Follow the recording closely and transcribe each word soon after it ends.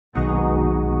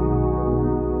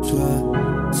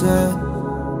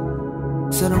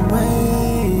Said I'm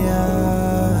way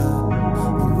up,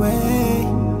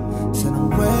 said I'm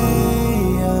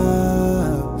way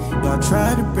up. Y'all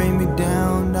tried to bring me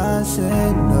down, I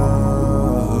said no.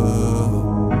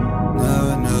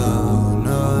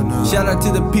 Shout out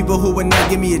to the people who would not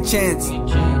give me a chance.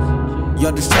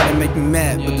 Y'all just try to make me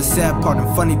mad, but the sad part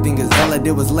and funny thing is all I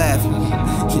did was laugh.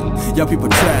 Y'all people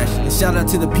trash. And shout out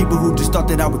to the people who just thought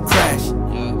that I would crash.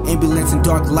 Ambulance and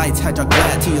dark lights had y'all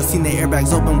glad till y'all seen their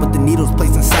airbags open with the needles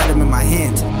placed inside them in my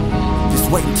hands. Just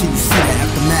wait until you see the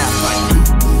aftermath.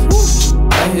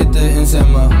 Like, I hit the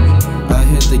insane mode, I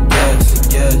hit the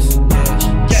gas.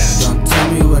 Don't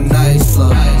tell me what nice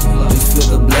flow, just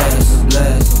feel the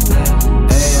blast.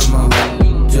 AMO,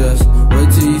 just wait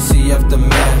till you see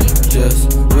aftermath.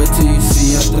 Just wait till you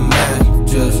see aftermath.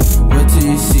 Just wait till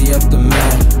you see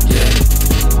aftermath. Yeah,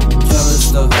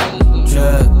 jealous though,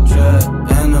 trap,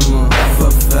 animal,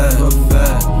 foot fat.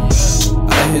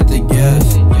 I hit the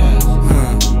gas, yeah.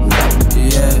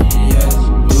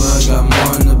 Do I got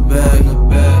more in the bag?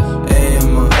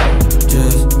 AMO,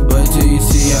 just wait till you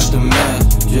see aftermath.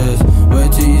 Just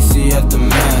wait till you see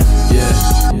aftermath.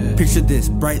 Yeah. Picture this,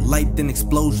 bright light then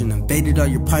explosion. Invaded all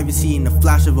your privacy in the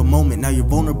flash of a moment. Now you're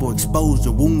vulnerable, exposed,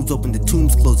 your wounds open, the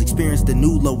tombs closed. Experienced the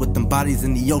new low with them bodies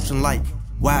in the ocean light.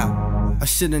 Wow, I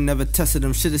should've never tested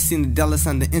them. Should've seen the dollar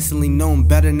sign to instantly known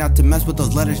better not to mess with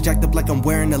those letters. Jacked up like I'm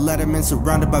wearing a Letterman.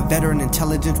 Surrounded by veteran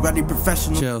intelligence, ready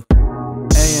professional. Chill.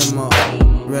 AMO,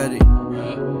 ready.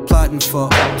 Plotting for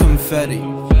confetti.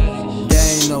 They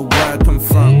ain't know where I come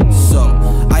from, so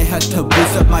I had to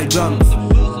boost up my drums.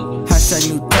 Hashtag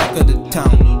new talk of the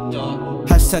town.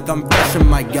 Hashtag I'm fresh in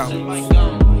my gown.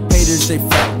 Haters they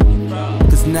frown,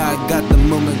 cause now I got the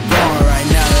movement going right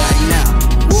now.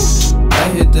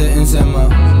 I hit the insane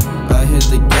mode, I hit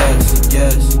the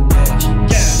gas.